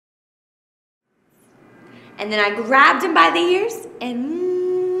And then I grabbed him by the ears and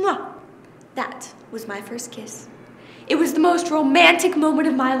mwah, that was my first kiss. It was the most romantic moment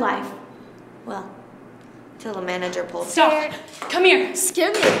of my life. Well, till the manager pulled. Stop! Come here!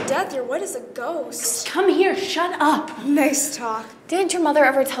 Scare me to death, you're white as a ghost. Come here, shut up! Nice talk. Didn't your mother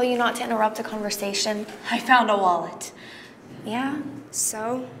ever tell you not to interrupt a conversation? I found a wallet. Yeah?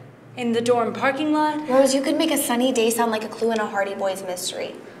 So? In the dorm parking lot? Rose, you could make a sunny day sound like a clue in a Hardy Boys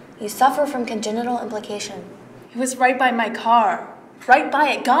mystery. You suffer from congenital implication. It was right by my car. Right by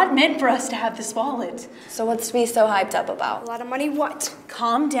it. God meant for us to have this wallet. So what's to be so hyped up about? A lot of money, what?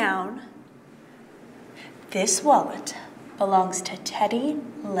 Calm down. This wallet belongs to Teddy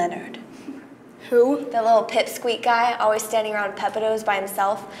Leonard. Who? The little pipsqueak guy, always standing around Pepito's by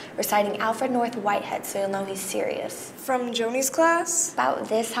himself, reciting Alfred North Whitehead so you'll know he's serious. From Joni's class? About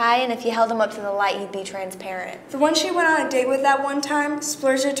this high, and if you held him up to the light, he'd be transparent. The one she went on a date with that one time,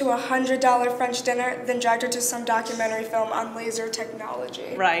 splurged her to a $100 French dinner, then dragged her to some documentary film on laser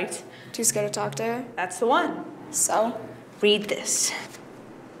technology. Right. Too scared to talk to her? That's the one. So? Read this.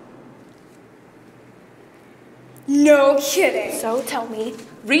 No kidding. So tell me,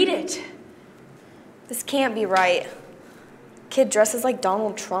 Read it. this can't be right. Kid dresses like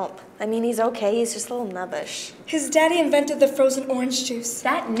Donald Trump. I mean, he's okay, he's just a little nubbish. His daddy invented the frozen orange juice.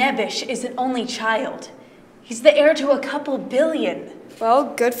 That Nebish is an only child. He's the heir to a couple billion.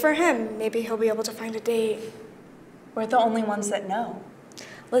 Well, good for him. Maybe he'll be able to find a date. We're the only ones that know.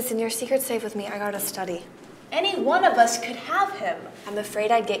 Listen, your secret's safe with me. I gotta study. Any one of us could have him. I'm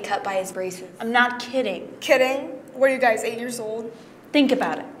afraid I'd get cut by his braces. I'm not kidding. Kidding? What are you guys, 8 years old? Think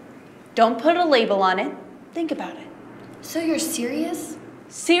about it. Don't put a label on it. Think about it. So you're serious?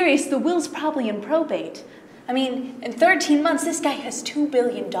 Serious, the will's probably in probate. I mean, in 13 months, this guy has $2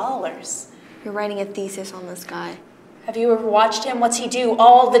 billion. You're writing a thesis on this guy. Have you ever watched him? What's he do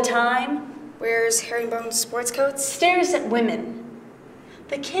all the time? Wears herringbone sports coats? Stares at women.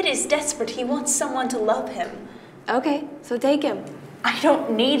 The kid is desperate. He wants someone to love him. Okay, so take him. I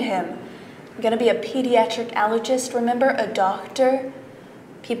don't need him. I'm gonna be a pediatric allergist, remember? A doctor.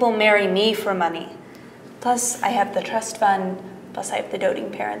 People marry me for money. Plus, I have the trust fund. Plus, I have the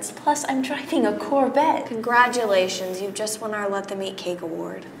doting parents. Plus, I'm driving a Corvette. Congratulations, you just won our Let Them Eat Cake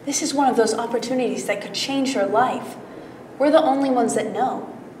award. This is one of those opportunities that could change your life. We're the only ones that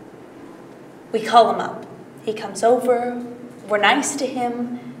know. We call him up. He comes over. We're nice to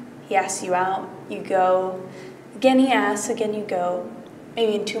him. He asks you out. You go. Again he asks. Again you go.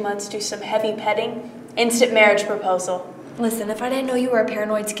 Maybe in 2 months do some heavy petting. Instant marriage proposal. Listen, if I didn't know you were a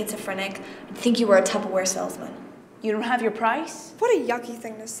paranoid schizophrenic, I'd think you were a Tupperware salesman. You don't have your price? What a yucky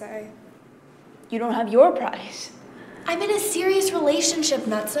thing to say. You don't have your price. I'm in a serious relationship,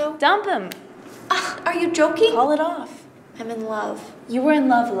 Nutso. Dump him. Are you joking? Call it off. I'm in love. You were in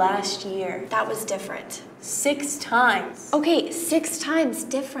love last year. That was different. 6 times. Okay, 6 times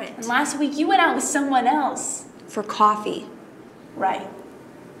different. And last week you went out with someone else. For coffee. Right.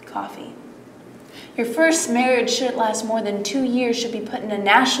 Coffee. Your first marriage shouldn't last more than 2 years, should be put in a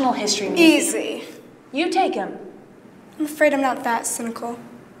national history museum. Easy. You take him. I'm afraid I'm not that cynical.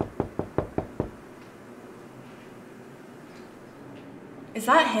 Is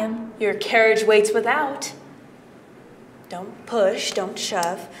that him? Your carriage waits without. Don't push, don't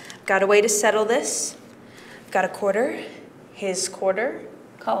shove. Got a way to settle this. Got a quarter, his quarter.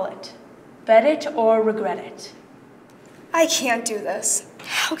 Call it. Bet it or regret it. I can't do this.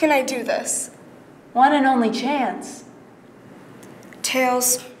 How can I do this? One and only chance.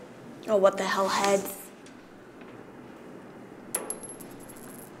 Tails. Oh, what the hell, heads?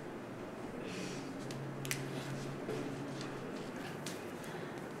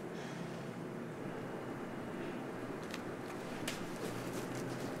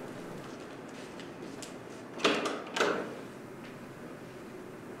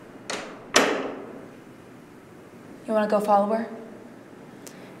 You want to go follow her?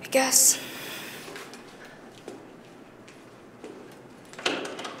 I guess.